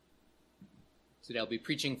Today I'll be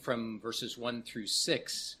preaching from verses 1 through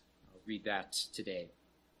 6. I'll read that today.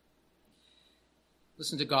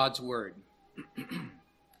 Listen to God's word.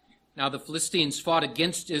 Now the Philistines fought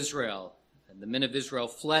against Israel, and the men of Israel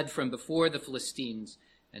fled from before the Philistines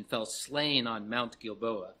and fell slain on Mount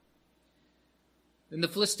Gilboa. Then the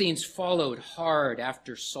Philistines followed hard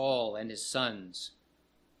after Saul and his sons,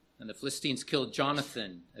 and the Philistines killed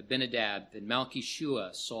Jonathan, Abinadab, and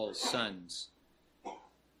Malchishua, Saul's sons.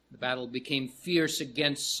 The battle became fierce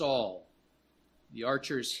against Saul. The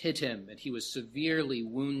archers hit him, and he was severely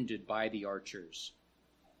wounded by the archers.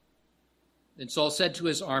 Then Saul said to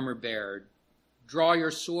his armor-bearer, "Draw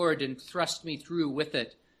your sword and thrust me through with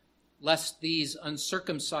it, lest these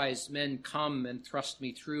uncircumcised men come and thrust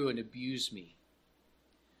me through and abuse me."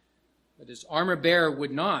 But his armor-bearer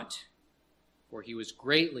would not, for he was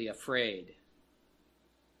greatly afraid.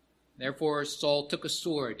 Therefore Saul took a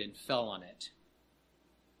sword and fell on it.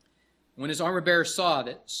 When his armor-bearer saw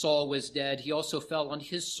that Saul was dead, he also fell on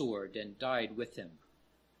his sword and died with him.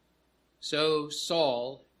 So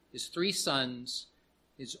Saul, his 3 sons,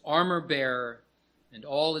 his armor-bearer, and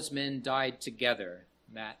all his men died together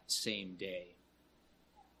that same day.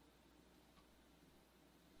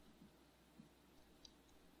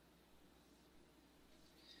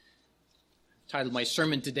 I've titled my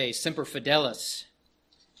sermon today, Semper Fidelis.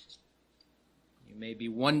 You may be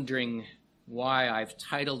wondering why I've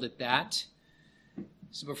titled it that.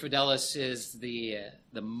 Semper Fidelis is the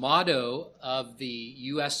motto of the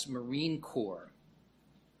U.S. Marine Corps.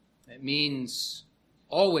 It means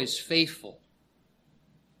always faithful.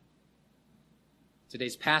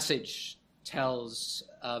 Today's passage tells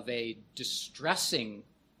of a distressing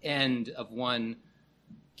end of one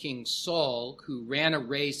King Saul who ran a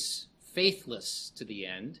race faithless to the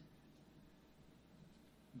end.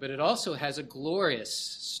 But it also has a glorious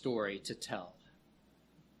story to tell.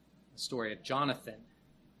 The story of Jonathan,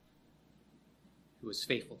 who was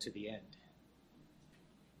faithful to the end.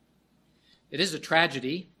 It is a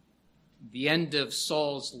tragedy, the end of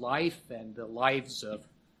Saul's life and the lives of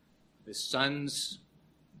his sons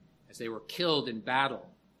as they were killed in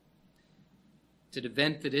battle. It's an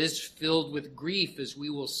event that is filled with grief, as we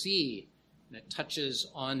will see, and it touches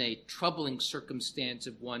on a troubling circumstance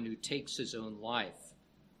of one who takes his own life.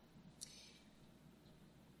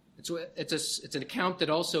 It's an account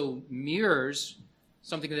that also mirrors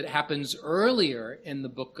something that happens earlier in the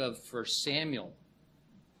book of 1 Samuel.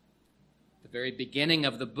 At the very beginning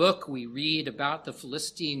of the book, we read about the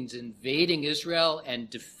Philistines invading Israel and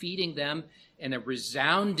defeating them in a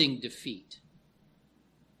resounding defeat.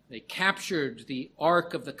 They captured the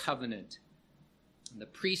Ark of the Covenant. And the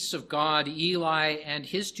priests of God, Eli and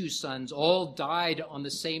his 2 sons, all died on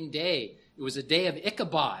the same day. It was a day of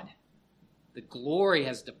Ichabod. The glory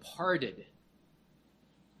has departed.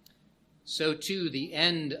 So too, the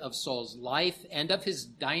end of Saul's life and of his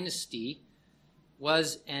dynasty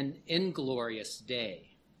was an inglorious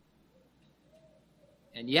day.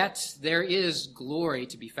 And yet there is glory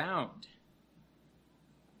to be found.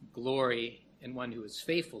 Glory in one who is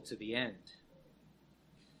faithful to the end.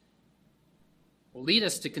 Will lead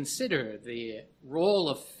us to consider the role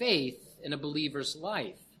of faith in a believer's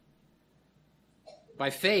life. By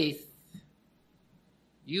faith,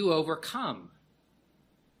 you overcome.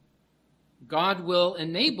 God will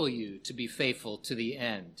enable you to be faithful to the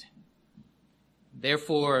end.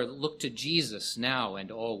 Therefore, look to Jesus now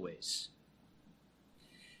and always.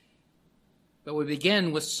 But we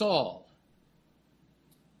begin with Saul.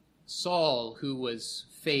 Saul, who was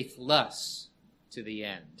faithless to the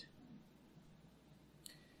end.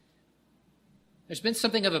 There's been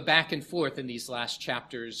something of a back and forth in these last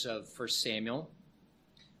chapters of 1 Samuel.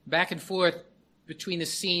 Back and forth between the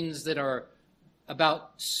scenes that are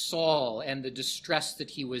about Saul and the distress that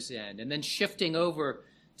he was in, and then shifting over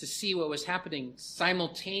to see what was happening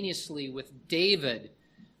simultaneously with David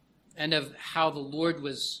and of how the Lord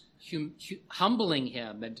was humbling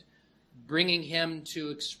him and bringing him to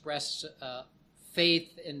express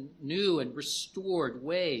faith in new and restored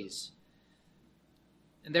ways.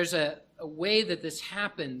 And there's a way that this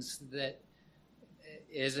happens that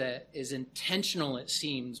is intentional, it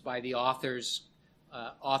seems, by the author's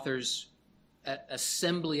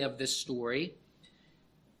assembly of this story.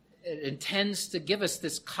 It intends to give us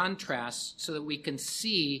this contrast so that we can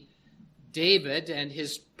see David and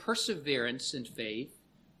his perseverance in faith,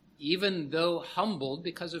 even though humbled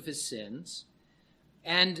because of his sins,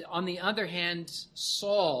 and on the other hand,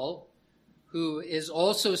 Saul, who is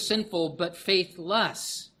also sinful but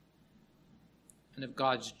faithless, and of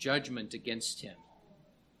God's judgment against him.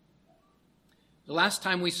 The last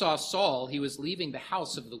time we saw Saul, he was leaving the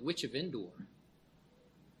house of the witch of Endor.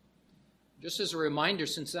 Just as a reminder,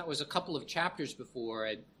 since that was a couple of chapters before,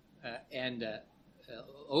 and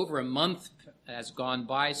over a month has gone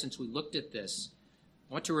by since we looked at this,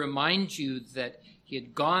 I want to remind you that he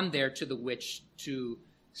had gone there to the witch to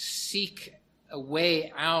seek a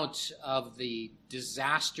way out of the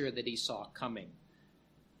disaster that he saw coming.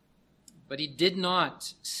 But he did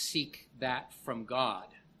not seek that from God.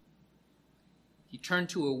 He turned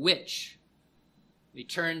to a witch. He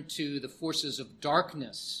turned to the forces of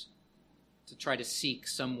darkness to try to seek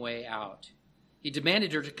some way out. He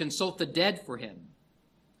demanded her to consult the dead for him,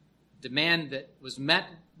 a demand that was met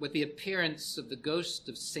with the appearance of the ghost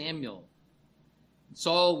of Samuel.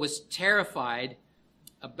 Saul was terrified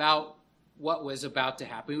about what was about to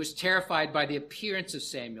happen. He was terrified by the appearance of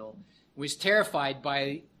Samuel. He was terrified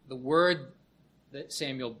by the word that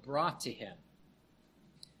Samuel brought to him.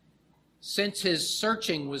 Since his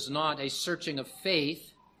searching was not a searching of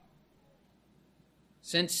faith,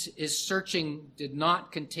 since his searching did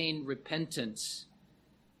not contain repentance,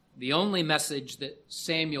 the only message that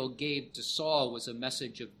Samuel gave to Saul was a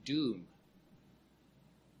message of doom.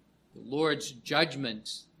 The Lord's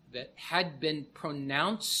judgment that had been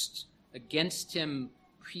pronounced against him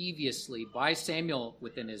previously by Samuel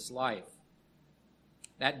within his life.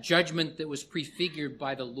 That judgment that was prefigured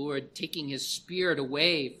by the Lord taking his spirit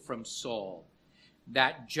away from Saul.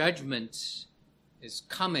 That judgment is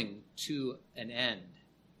coming to an end.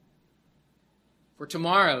 For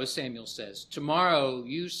tomorrow, Samuel says, tomorrow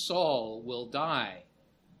you, Saul, will die,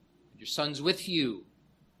 and your sons with you,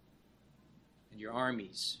 and your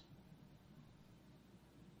armies.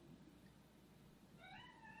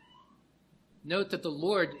 Note that the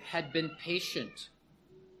Lord had been patient.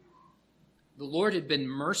 The Lord had been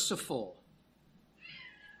merciful.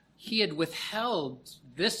 He had withheld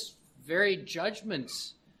this very judgment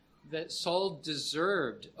that Saul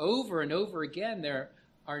deserved over and over again. There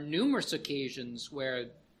are numerous occasions where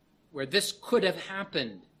this could have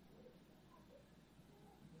happened.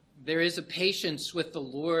 There is a patience with the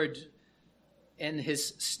Lord and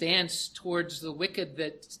his stance towards the wicked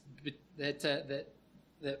that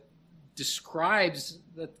describes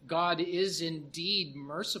that God is indeed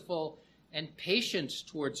merciful and patient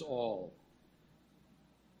towards all.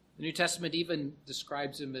 The New Testament even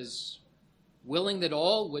describes him as willing that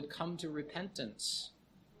all would come to repentance.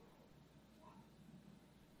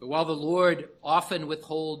 But while the Lord often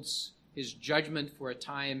withholds his judgment for a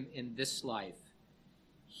time in this life,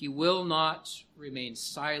 he will not remain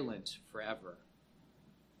silent forever.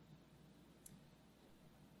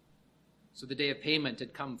 So the day of payment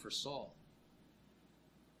had come for Saul,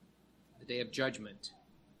 the day of judgment.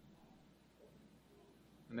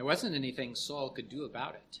 And there wasn't anything Saul could do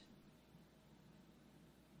about it.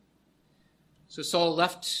 So Saul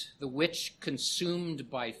left the witch consumed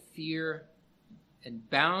by fear and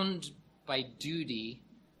bound by duty,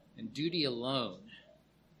 and duty alone,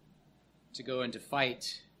 to go and to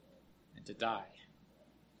fight and to die.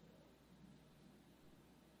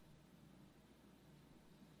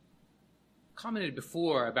 Commented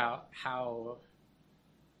before about how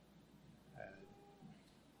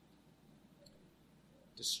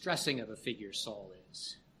distressing of a figure Saul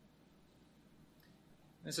is.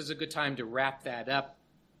 This is a good time to wrap that up,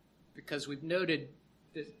 because we've noted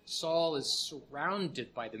that Saul is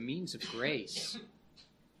surrounded by the means of grace.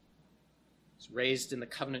 He's raised in the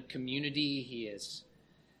covenant community.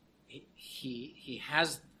 He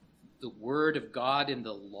has the word of God in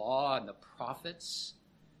the law and the prophets.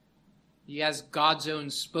 He has God's own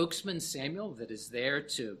spokesman, Samuel, that is there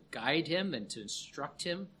to guide him and to instruct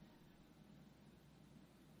him.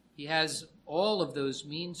 He has all of those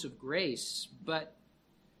means of grace, but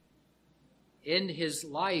in his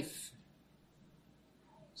life,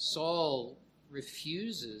 Saul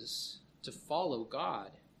refuses to follow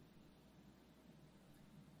God.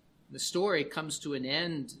 The story comes to an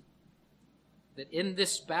end that in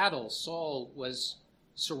this battle, Saul was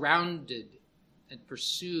surrounded and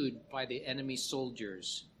pursued by the enemy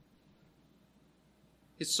soldiers.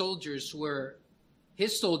 His soldiers were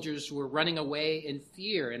running away in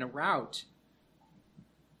fear in a rout.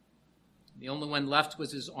 The only one left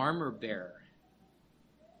was his armor bearer.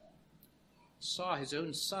 He saw his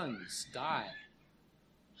own sons die.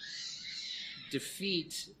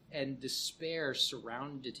 Defeat and despair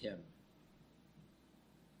surrounded him.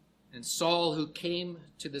 And Saul, who came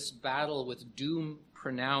to this battle with doom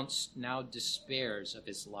pronounced, now despairs of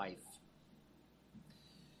his life.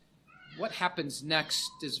 What happens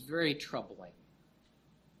next is very troubling.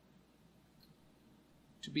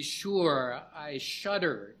 To be sure, I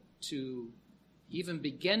shudder to even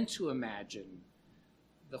begin to imagine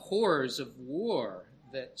the horrors of war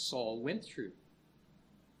that Saul went through.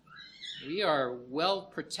 We are well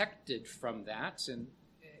protected from that, and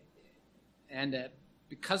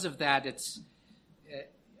because of that,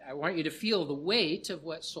 I want you to feel the weight of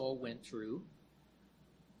what Saul went through.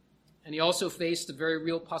 And he also faced the very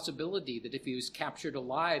real possibility that if he was captured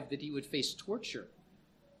alive, that he would face torture,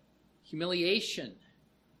 humiliation,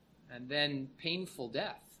 and then painful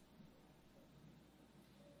death.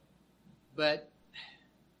 But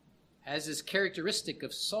as is characteristic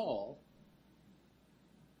of Saul,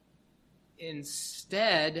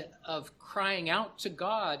 instead of crying out to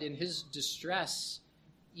God in his distress,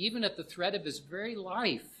 even at the threat of his very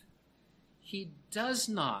life, he does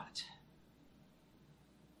not.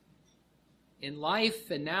 In life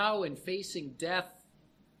and now in facing death,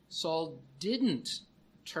 Saul didn't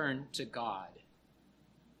turn to God.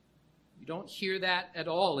 You don't hear that at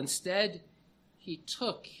all. Instead, he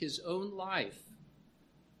took his own life.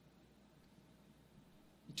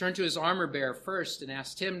 He turned to his armor bearer first and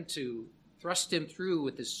asked him to thrust him through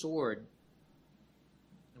with his sword.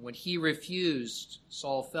 And when he refused,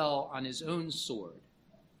 Saul fell on his own sword,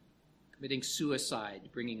 committing suicide,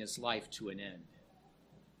 bringing his life to an end.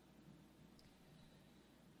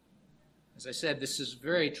 As I said, this is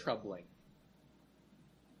very troubling.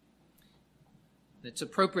 It's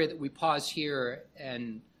appropriate that we pause here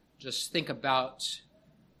and just think about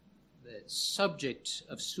the subject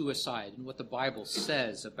of suicide and what the Bible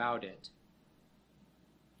says about it.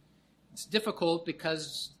 It's difficult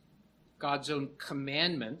because God's own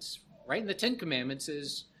commandments, right in the Ten Commandments,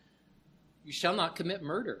 is you shall not commit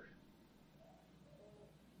murder.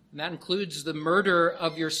 And that includes the murder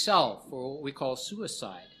of yourself, or what we call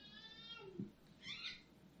suicide.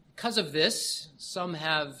 Because of this, some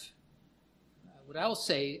have, what I'll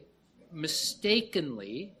say,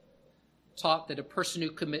 mistakenly taught that a person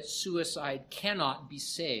who commits suicide cannot be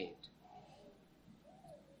saved.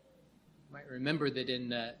 You might remember that in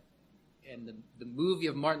the movie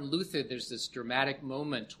of Martin Luther, there's this dramatic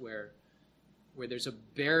moment where there's a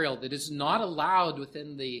burial that is not allowed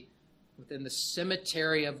within the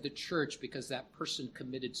cemetery of the church because that person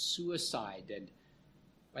committed suicide. And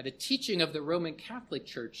by the teaching of the Roman Catholic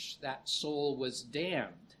Church, that soul was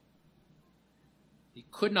damned. He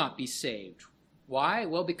could not be saved. Why?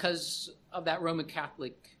 Well, because of that Roman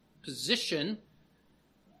Catholic position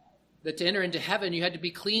that to enter into heaven, you had to be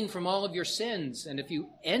clean from all of your sins. And if you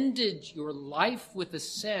ended your life with a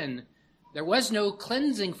sin, there was no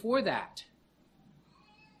cleansing for that.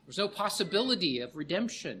 There was no possibility of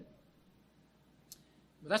redemption.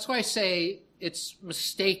 But that's why I say it's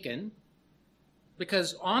mistaken,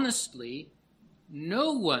 because honestly,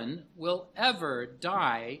 no one will ever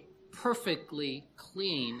die perfectly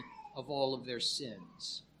clean of all of their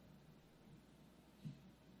sins.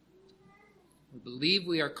 We believe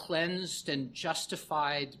we are cleansed and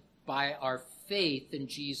justified by our faith in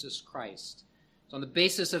Jesus Christ. It's on the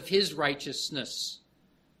basis of his righteousness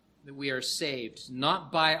that we are saved, not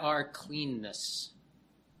by our cleanness.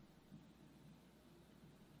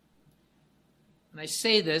 And I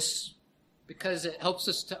say this because it helps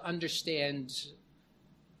us to understand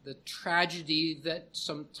the tragedy that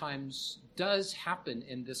sometimes does happen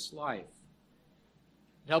in this life.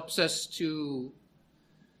 It helps us to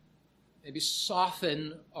maybe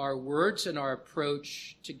soften our words and our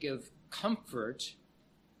approach to give comfort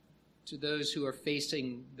to those who are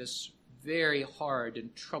facing this very hard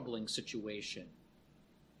and troubling situation.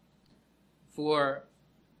 For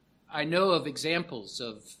I know of examples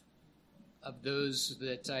of those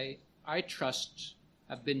that I trust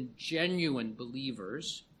have been genuine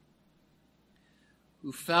believers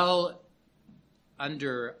who fell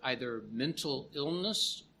under either mental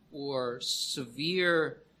illness or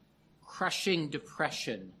severe crushing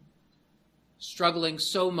depression, struggling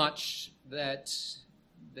so much that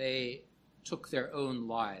they took their own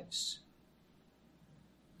lives.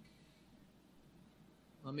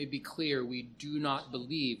 Let me be clear, we do not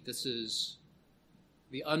believe this is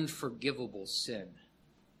the unforgivable sin.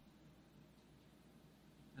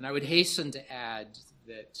 And I would hasten to add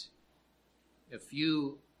that if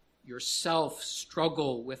you yourself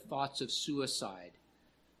struggle with thoughts of suicide,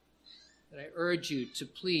 that I urge you to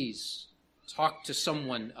please talk to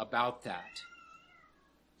someone about that,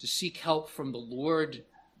 to seek help from the Lord,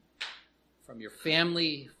 from your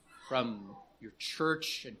family, from your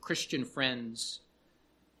church and Christian friends.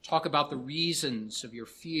 Talk about the reasons of your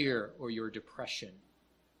fear or your depression.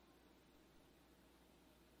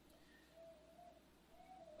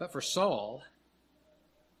 But for Saul,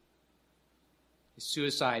 his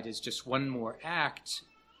suicide is just one more act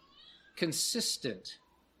consistent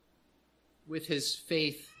with his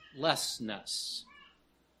faithlessness.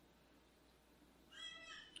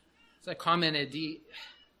 As I commented,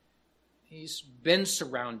 He's been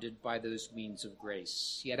surrounded by those means of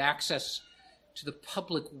grace. He had access to the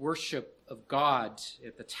public worship of God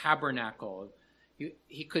at the tabernacle.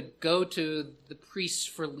 He could go to the priests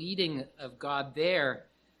for leading of God there.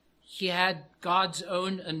 He had God's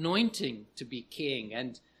own anointing to be king,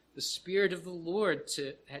 and the Spirit of the Lord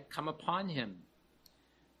had come upon him.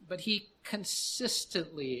 But he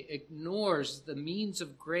consistently ignores the means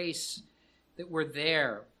of grace that were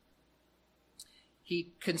there.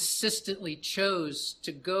 He consistently chose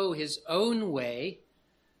to go his own way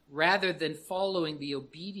rather than following an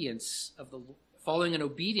obedience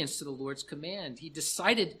to the Lord's command. He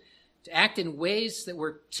decided to act in ways that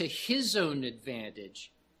were to his own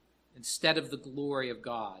advantage instead of the glory of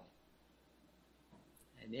God.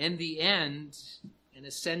 And in the end, in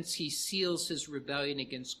a sense, he seals his rebellion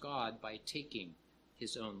against God by taking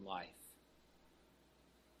his own life.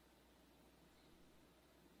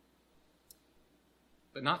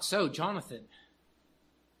 But not so Jonathan.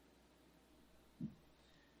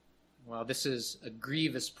 While this is a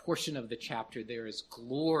grievous portion of the chapter, there is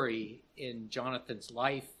glory in Jonathan's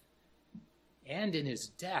life and in his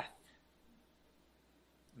death.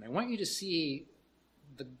 And I want you to see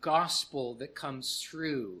the gospel that comes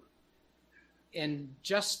through in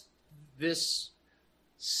just this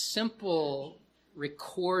simple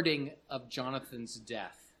recording of Jonathan's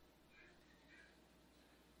death.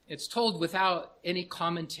 It's told without any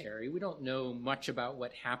commentary. We don't know much about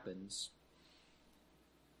what happens.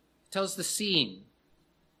 It tells the scene.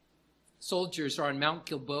 Soldiers are on Mount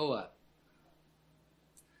Gilboa.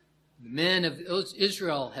 The men of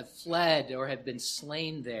Israel have fled or have been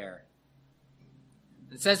slain there.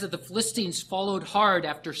 It says that the Philistines followed hard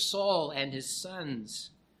after Saul and his sons.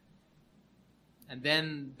 And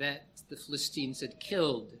then that the Philistines had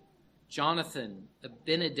killed Jonathan,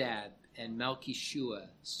 Abinadab, and Malchishua,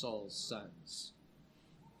 Saul's sons.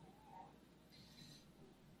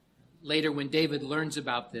 Later, when David learns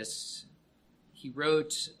about this, he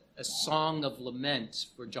wrote a song of lament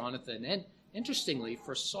for Jonathan, and interestingly,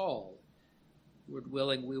 for Saul. Lord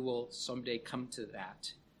willing, we will someday come to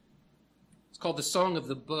that. It's called the Song of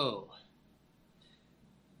the Bow.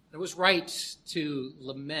 It was right to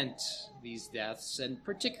lament these deaths, and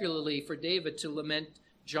particularly for David to lament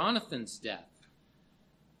Jonathan's death,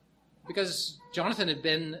 because Jonathan had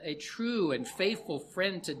been a true and faithful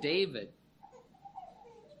friend to David.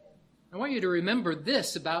 I want you to remember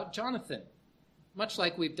this about Jonathan. Much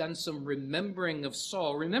like we've done some remembering of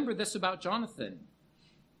Saul, remember this about Jonathan.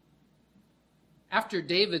 After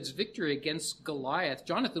David's victory against Goliath,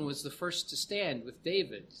 Jonathan was the first to stand with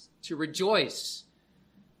David, to rejoice,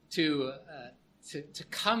 to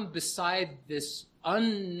come beside this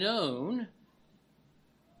unknown,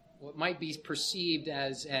 what might be perceived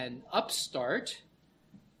as an upstart,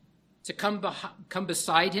 to come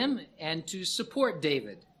beside him and to support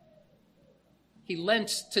David. He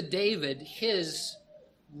lent to David his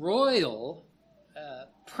royal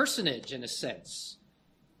personage, in a sense.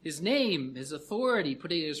 His name, his authority,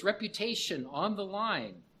 putting his reputation on the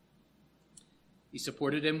line. He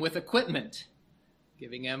supported him with equipment,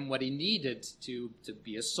 giving him what he needed to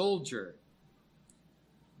be a soldier.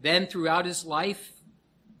 Then throughout his life,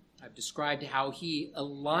 I've described how he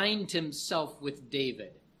aligned himself with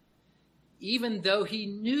David, even though he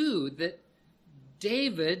knew that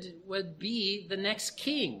David would be the next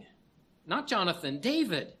king. Not Jonathan,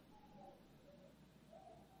 David.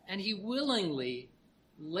 And he willingly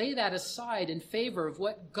lay that aside in favor of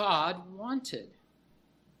what God wanted.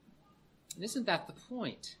 And isn't that the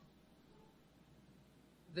point?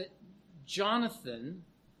 That Jonathan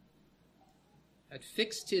had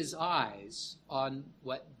fixed his eyes on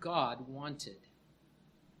what God wanted.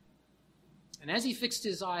 And as he fixed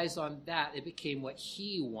his eyes on that, it became what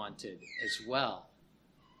he wanted as well.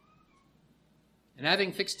 And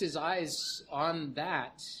having fixed his eyes on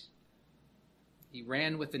that, he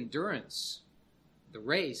ran with endurance the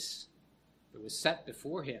race that was set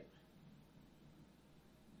before him.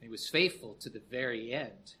 He was faithful to the very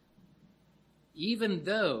end, even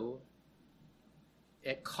though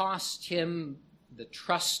it cost him the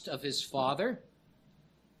trust of his father.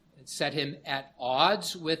 It set him at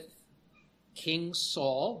odds with King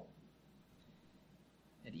Saul.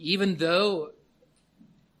 And even though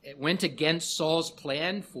it went against Saul's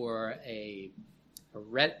plan for a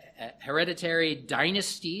hereditary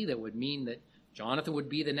dynasty that would mean that Jonathan would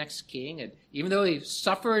be the next king, and even though he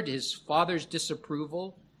suffered his father's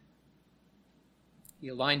disapproval, he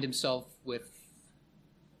aligned himself with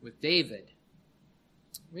David.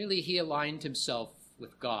 Really, he aligned himself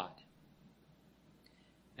with God.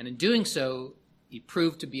 And in doing so, he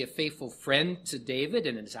proved to be a faithful friend to David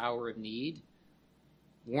in his hour of need.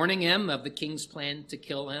 warning him of the king's plan to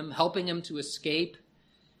kill him, helping him to escape,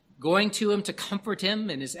 going to him to comfort him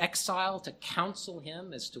in his exile, to counsel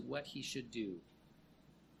him as to what he should do.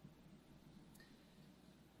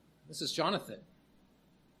 This is Jonathan,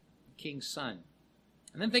 the king's son.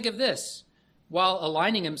 And then think of this. While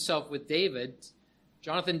aligning himself with David,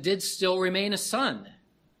 Jonathan did still remain a son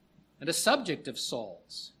and a subject of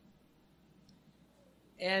Saul's.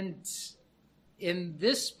 And in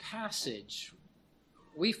this passage,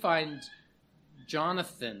 we find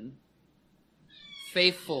Jonathan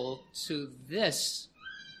faithful to this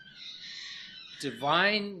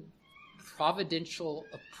divine providential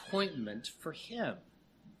appointment for him.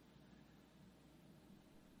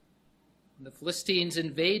 When the Philistines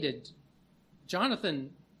invaded,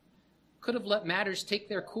 Jonathan could have let matters take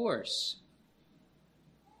their course.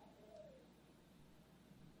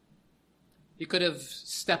 He could have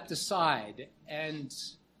stepped aside and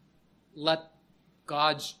let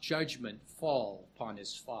God's judgment fall upon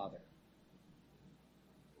his father.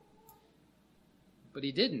 But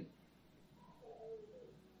he didn't.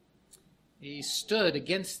 He stood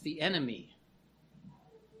against the enemy.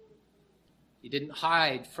 He didn't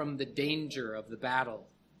hide from the danger of the battle,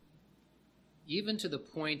 even to the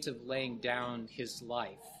point of laying down his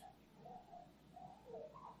life.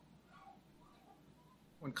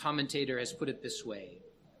 One commentator has put it this way: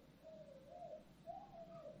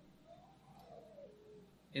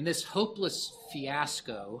 in this hopeless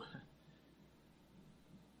fiasco,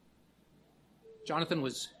 Jonathan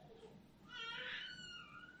was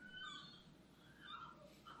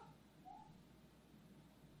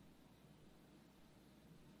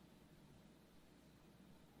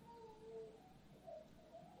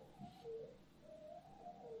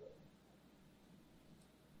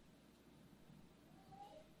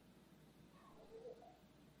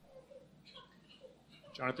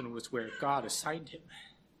where God assigned him,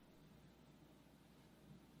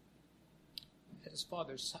 at his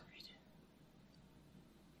father's side.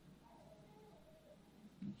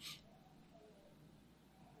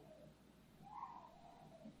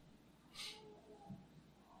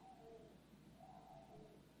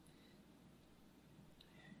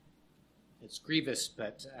 It's grievous,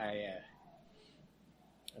 but I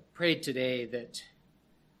prayed today that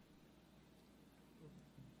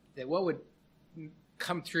what would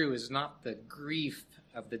come through is not the grief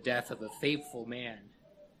of the death of a faithful man,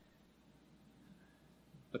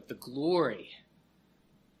 but the glory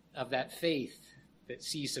of that faith that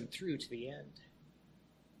sees him through to the end.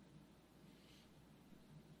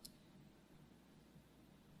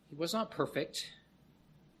 He was not perfect.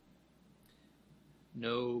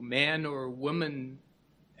 No man or woman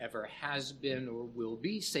ever has been or will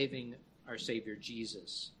be saving our Savior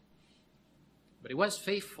Jesus. But he was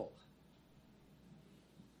faithful.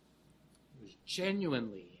 He was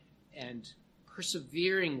genuinely and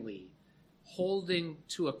perseveringly holding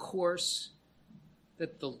to a course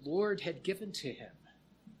that the Lord had given to him.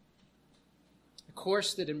 A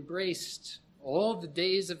course that embraced all the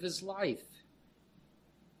days of his life.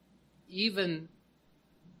 Even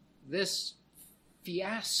this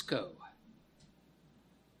fiasco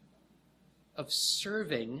of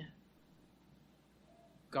serving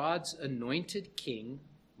God's anointed king,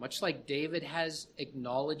 much like David has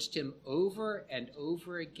acknowledged him over and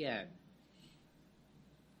over again.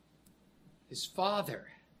 His father,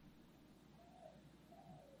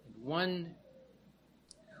 and one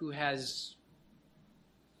who has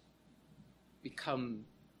become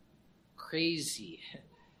crazy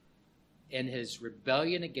in his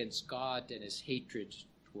rebellion against God and his hatred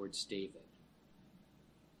towards David.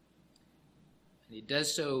 And he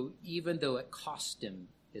does so even though it cost him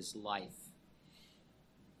his life.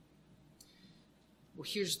 Well,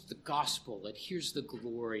 here's the gospel, and here's the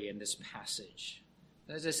glory in this passage.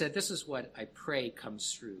 As I said, this is what I pray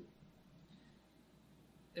comes through.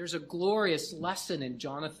 There's a glorious lesson in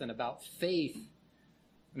Jonathan about faith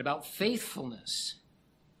and about faithfulness.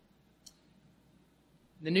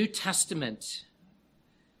 In the New Testament,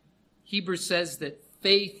 Hebrews says that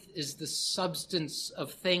faith is the substance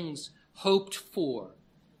of things hoped for,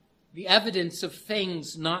 the evidence of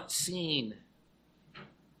things not seen.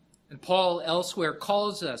 And Paul elsewhere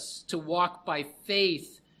calls us to walk by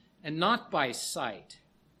faith and not by sight.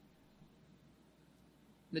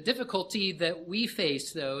 The difficulty that we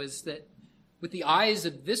face, though, is that with the eyes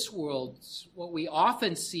of this world, what we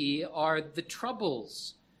often see are the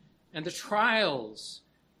troubles and the trials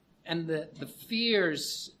and the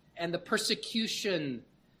fears and the persecution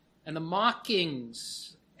and the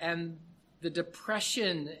mockings and the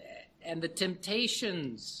depression and the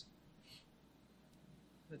temptations.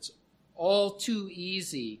 It's all too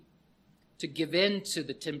easy to give in to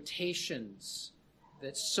the temptations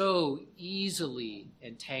that so easily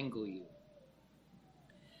entangle you.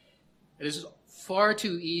 It is far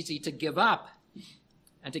too easy to give up,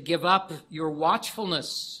 and to give up your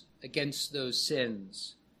watchfulness against those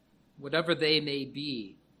sins, whatever they may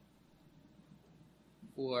be.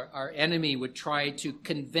 For our enemy would try to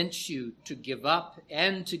convince you to give up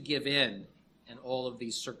and to give in all of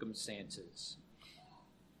these circumstances.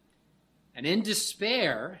 And in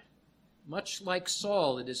despair, much like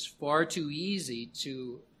Saul, it is far too easy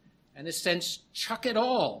to, in a sense, chuck it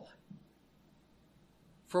all.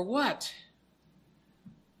 For what?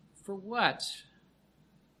 For what?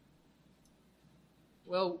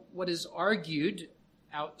 Well, what is argued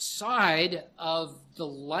outside of the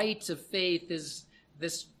light of faith is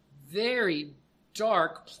this very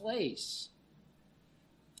dark place.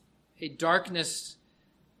 A darkness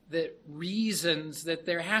that reasons that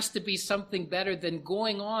there has to be something better than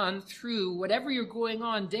going on through whatever you're going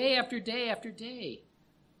on day after day after day.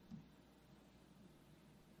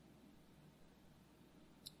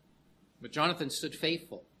 But Jonathan stood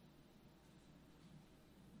faithful.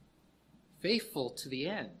 Faithful to the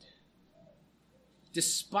end.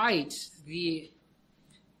 Despite the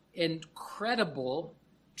incredible,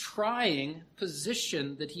 trying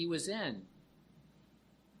position that he was in.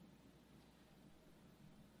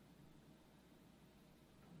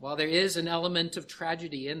 While there is an element of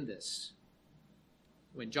tragedy in this,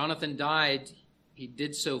 when Jonathan died, he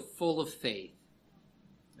did so full of faith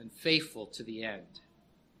and faithful to the end.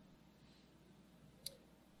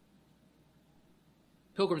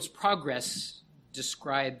 Pilgrim's Progress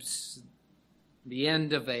describes the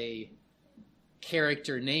end of a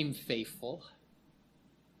character named Faithful,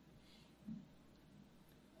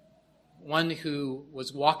 one who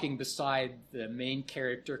was walking beside the main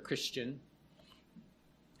character, Christian,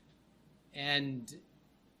 and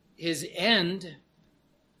his end,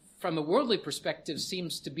 from a worldly perspective,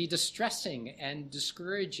 seems to be distressing and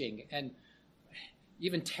discouraging and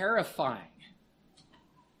even terrifying.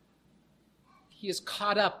 He is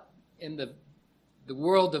caught up in the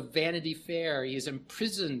world of Vanity Fair. He is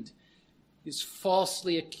imprisoned. He is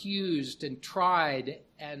falsely accused and tried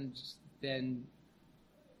and then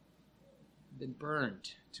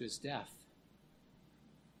burned to his death.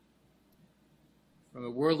 From a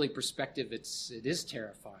worldly perspective, it is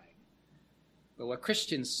terrifying. But what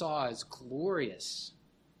Christian saw is glorious.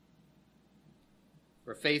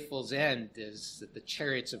 For Faithful's end is that the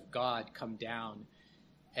chariots of God come down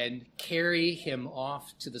and carry him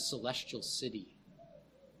off to the celestial city.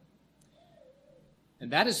 And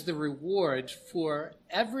that is the reward for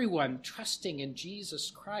everyone trusting in Jesus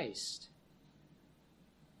Christ.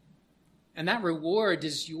 And that reward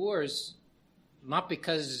is yours, not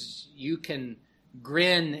because you can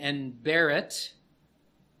grin and bear it,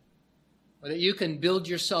 or that you can build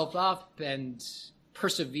yourself up and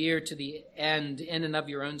persevere to the end in and of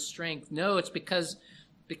your own strength. No, it's because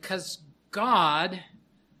God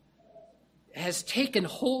has taken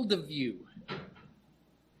hold of you.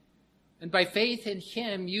 And by faith in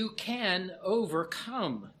him, you can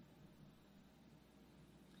overcome.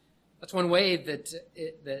 That's one way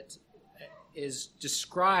that is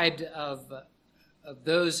described of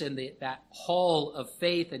those in that hall of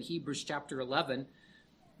faith in Hebrews chapter 11,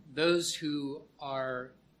 those who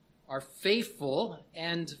are faithful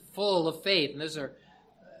and full of faith. And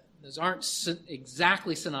those aren't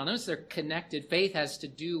exactly synonymous. They're connected. Faith has to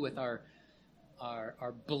do with our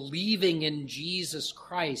believing in Jesus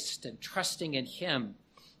Christ and trusting in him.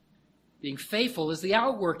 Being faithful is the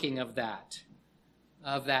outworking of that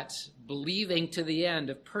believing to the end,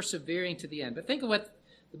 of persevering to the end. But think of what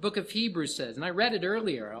the book of Hebrews says, and I read it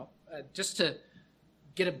earlier, just to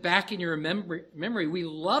get it back in your memory. We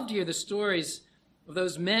love to hear the stories of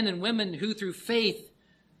those men and women who through faith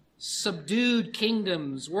subdued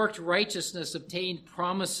kingdoms, worked righteousness, obtained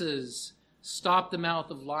promises, stopped the mouth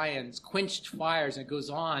of lions, quenched fires, and it goes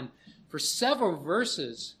on for several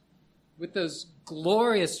verses with those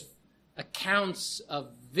glorious accounts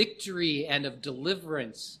of victory and of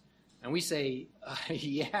deliverance. And we say,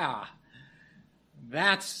 yeah,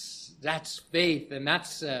 that's faith, and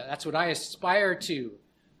that's what I aspire to.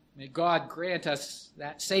 May God grant us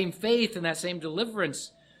that same faith and that same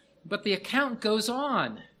deliverance. But the account goes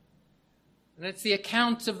on, and it's the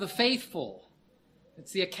account of the faithful.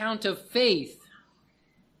 It's the account of faith.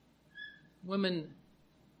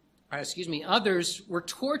 Others were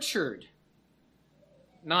tortured,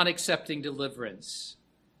 not accepting deliverance.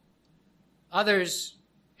 Others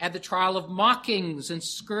had the trial of mockings and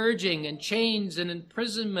scourging and chains and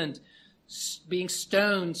imprisonment, being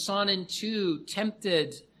stoned, sawn in two,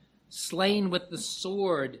 tempted, slain with the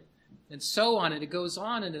sword, and so on. And it goes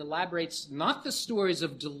on and it elaborates not the stories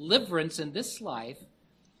of deliverance in this life,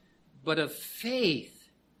 but of faith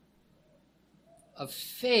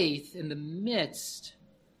in the midst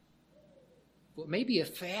of what may be a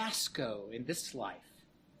fiasco in this life,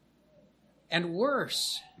 and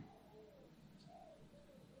worse.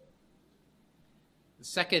 The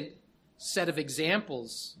second set of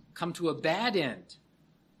examples come to a bad end,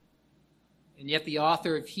 and yet the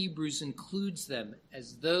author of Hebrews includes them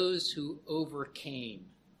as those who overcame.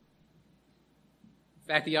 In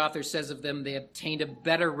fact, the author says of them, they obtained a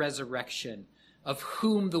better resurrection, of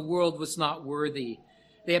whom the world was not worthy.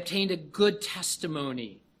 They obtained a good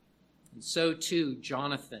testimony. And so too,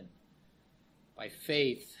 Jonathan, by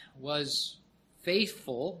faith, was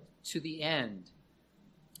faithful to the end.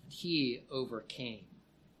 He overcame.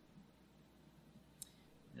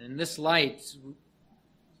 In this light,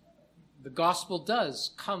 the gospel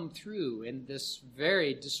does come through in this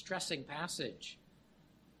very distressing passage.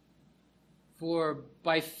 For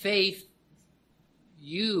by faith,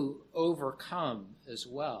 you overcome as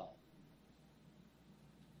well.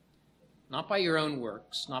 Not by your own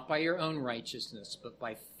works, not by your own righteousness, but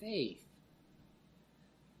by faith.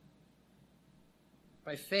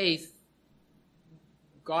 By faith,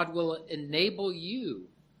 God will enable you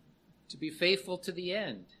to be faithful to the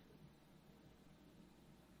end.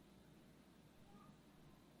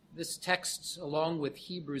 This text, along with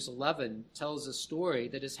Hebrews 11, tells a story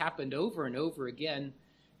that has happened over and over again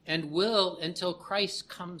and will until Christ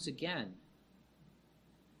comes again.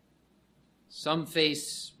 Some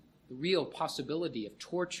face the real possibility of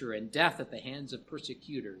torture and death at the hands of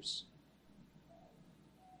persecutors.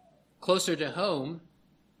 Closer to home,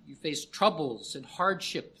 you face troubles and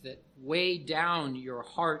hardship that weigh down your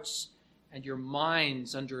hearts and your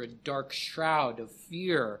minds under a dark shroud of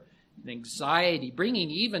fear and anxiety, bringing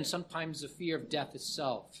even sometimes the fear of death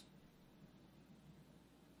itself.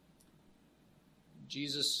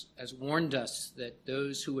 Jesus has warned us that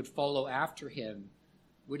those who would follow after him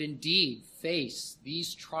would indeed face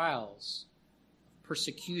these trials,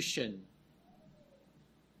 persecution.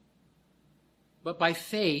 But by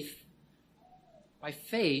faith,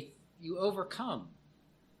 you overcome.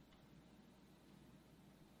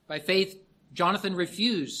 By faith, Jonathan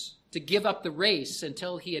refused to give up the race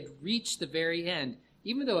until he had reached the very end,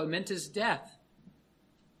 even though it meant his death.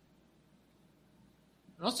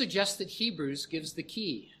 And I'll suggest that Hebrews gives the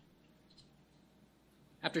key.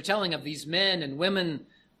 After telling of these men and women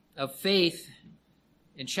of faith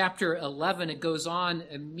in chapter 11, it goes on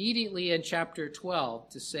immediately in chapter 12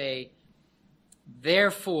 to say,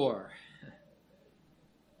 Therefore,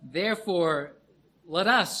 let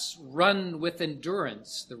us run with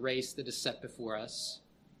endurance the race that is set before us,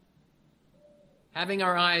 having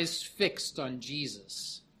our eyes fixed on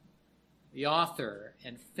Jesus, the author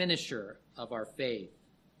and finisher of our faith.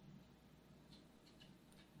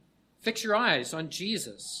 Fix your eyes on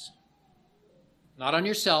Jesus, not on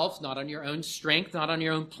yourself, not on your own strength, not on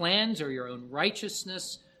your own plans or your own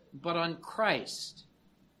righteousness, but on Christ.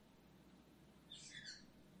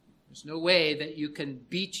 There's no way that you can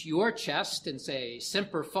beat your chest and say,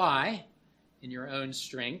 Semper Fi, in your own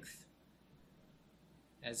strength,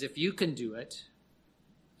 as if you can do it.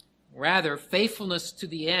 Rather, faithfulness to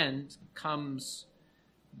the end comes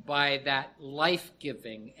by that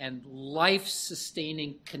life-giving and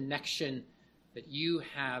life-sustaining connection that you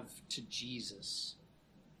have to Jesus.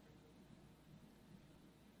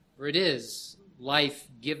 For it is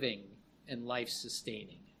life-giving and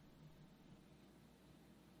life-sustaining.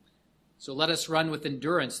 So let us run with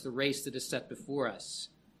endurance the race that is set before us,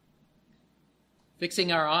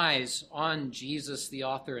 fixing our eyes on Jesus, the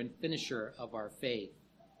author and finisher of our faith.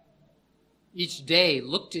 Each day,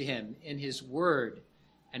 look to him in his word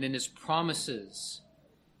and in his promises.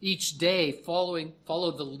 Each day, follow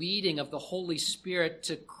the leading of the Holy Spirit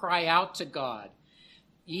to cry out to God,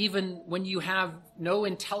 even when you have no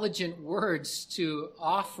intelligent words to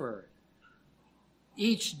offer.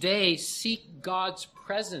 Each day, seek God's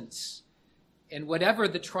presence in whatever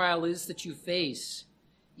the trial is that you face,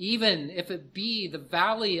 even if it be the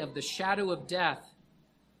valley of the shadow of death.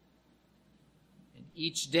 And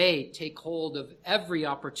each day, take hold of every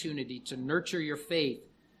opportunity to nurture your faith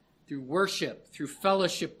through worship, through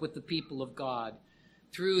fellowship with the people of God,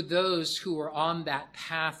 through those who are on that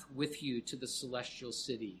path with you to the celestial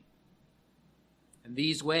city. In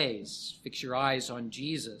these ways, fix your eyes on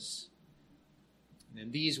Jesus. And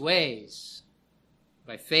in these ways,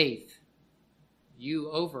 by faith,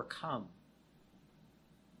 you overcome,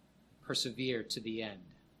 persevere to the end.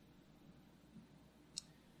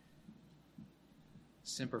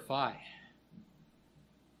 Semper Fi.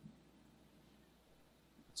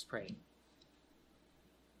 Let's pray.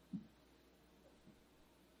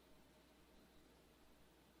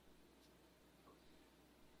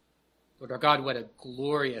 Lord our God, what a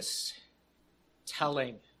glorious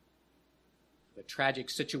telling of a tragic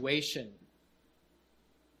situation.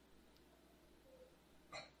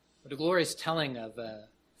 What a glorious telling of a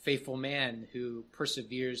faithful man who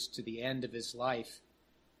perseveres to the end of his life,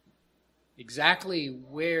 exactly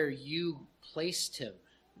where you placed him.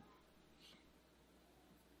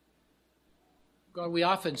 God, we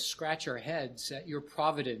often scratch our heads at your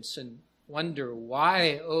providence and wonder,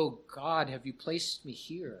 why, oh God, have you placed me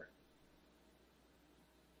here?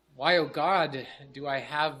 Why, oh God, do I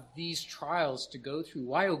have these trials to go through?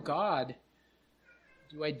 Why, oh God,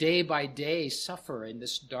 do I day by day suffer in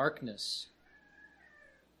this darkness?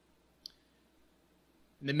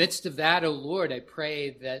 In the midst of that, O Lord, I pray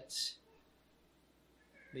that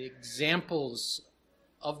the examples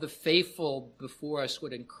of the faithful before us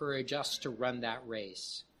would encourage us to run that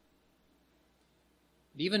race.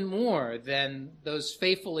 But even more than those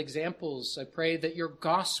faithful examples, I pray that your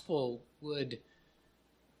gospel would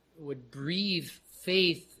breathe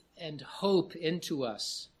faith and hope into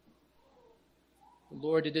us.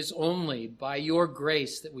 Lord, it is only by your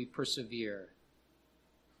grace that we persevere.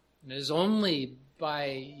 And it is only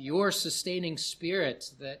by your sustaining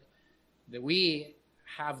spirit that we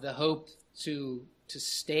have the hope to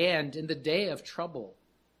stand in the day of trouble.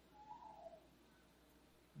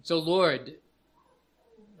 So, Lord,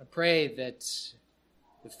 I pray that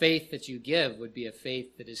the faith that you give would be a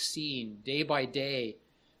faith that is seen day by day,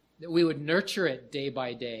 that we would nurture it day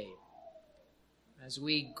by day as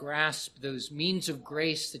we grasp those means of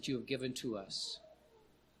grace that you have given to us.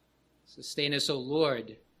 Sustain us, O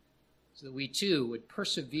Lord, so that we too would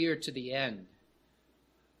persevere to the end.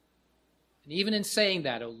 And even in saying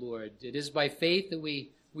that, O Lord, it is by faith that we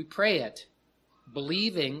pray it,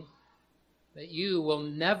 believing that you will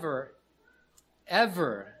never,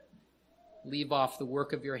 ever leave off the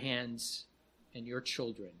work of your hands and your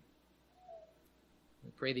children. We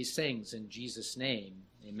pray these things in Jesus' name.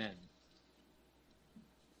 Amen.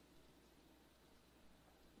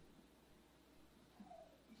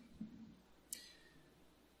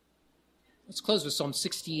 Let's close with Psalm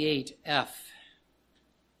 68F.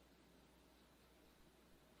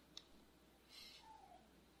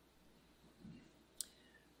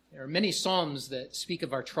 There are many psalms that speak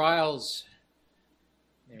of our trials.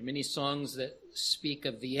 There are many songs that speak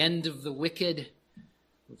of the end of the wicked.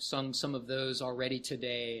 We've sung some of those already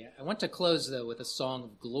today. I want to close, though, with a song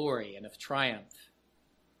of glory and of triumph.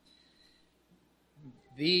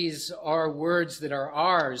 These are words that are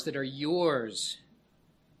ours, that are yours.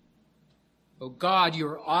 O God, you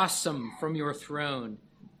are awesome from your throne.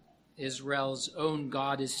 Israel's own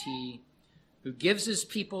God is he, who gives his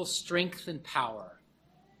people strength and power.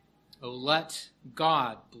 O let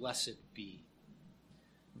God blessed be.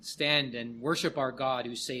 Stand and worship our God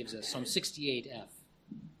who saves us. Psalm 68F.